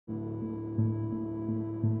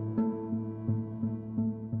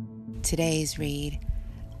Today's read,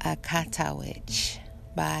 Akata Witch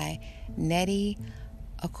by Nnedi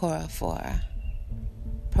Okorafor.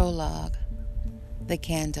 Prologue, The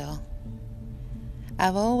Candle.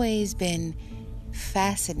 I've always been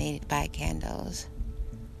fascinated by candles.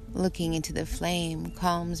 Looking into the flame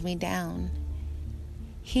calms me down.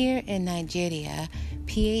 Here in Nigeria,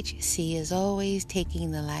 PHC is always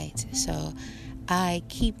taking the light, so I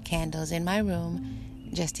keep candles in my room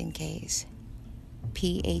just in case.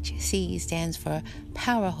 PHC stands for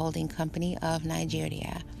Power Holding Company of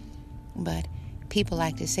Nigeria, but people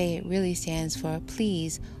like to say it really stands for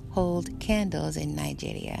Please Hold Candles in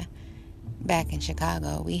Nigeria. Back in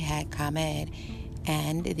Chicago, we had ComEd,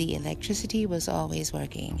 and the electricity was always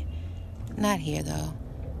working. Not here, though.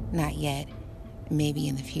 Not yet. Maybe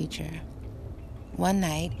in the future. One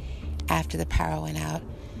night, after the power went out,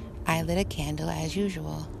 I lit a candle as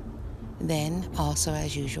usual. Then, also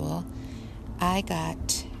as usual, I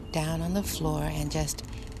got down on the floor and just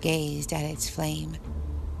gazed at its flame.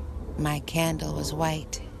 My candle was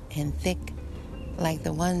white and thick, like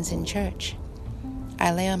the ones in church.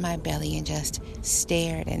 I lay on my belly and just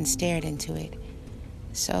stared and stared into it.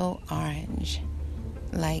 So orange,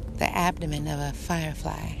 like the abdomen of a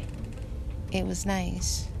firefly. It was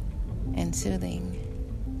nice and soothing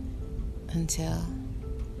until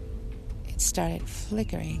it started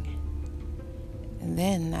flickering. And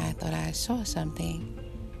then I thought I saw something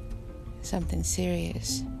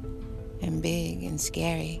serious and big and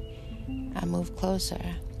scary. I moved closer.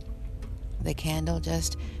 The candle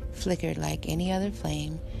just flickered like any other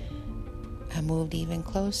flame. I moved even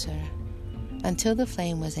closer until the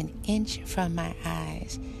flame was an inch from my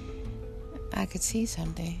eyes. I could see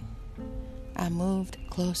something. I moved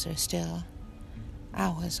closer still. I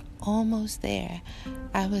was almost there.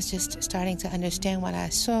 I was just starting to understand what I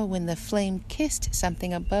saw when the flame kissed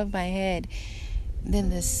something above my head. Then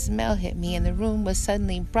the smell hit me and the room was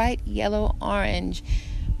suddenly bright yellow orange.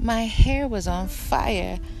 My hair was on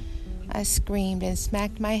fire. I screamed and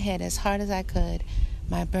smacked my head as hard as I could.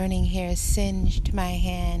 My burning hair singed my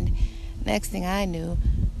hand. Next thing I knew,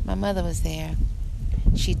 my mother was there.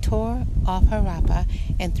 She tore off her wrapper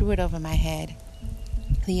and threw it over my head.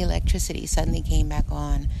 The electricity suddenly came back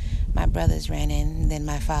on. My brothers ran in, then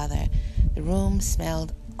my father. The room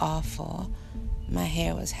smelled awful. My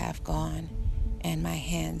hair was half gone, and my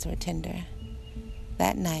hands were tender.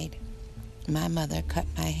 That night, my mother cut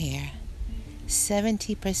my hair.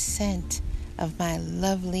 70% of my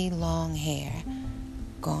lovely long hair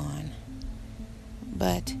gone.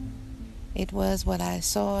 But it was what I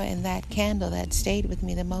saw in that candle that stayed with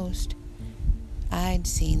me the most. I'd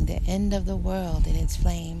seen the end of the world in its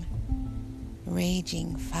flame.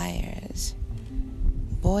 Raging fires,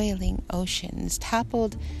 boiling oceans,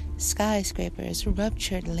 toppled skyscrapers,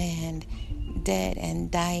 ruptured land, dead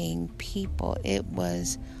and dying people. It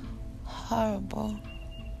was horrible.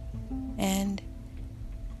 And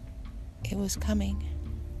it was coming.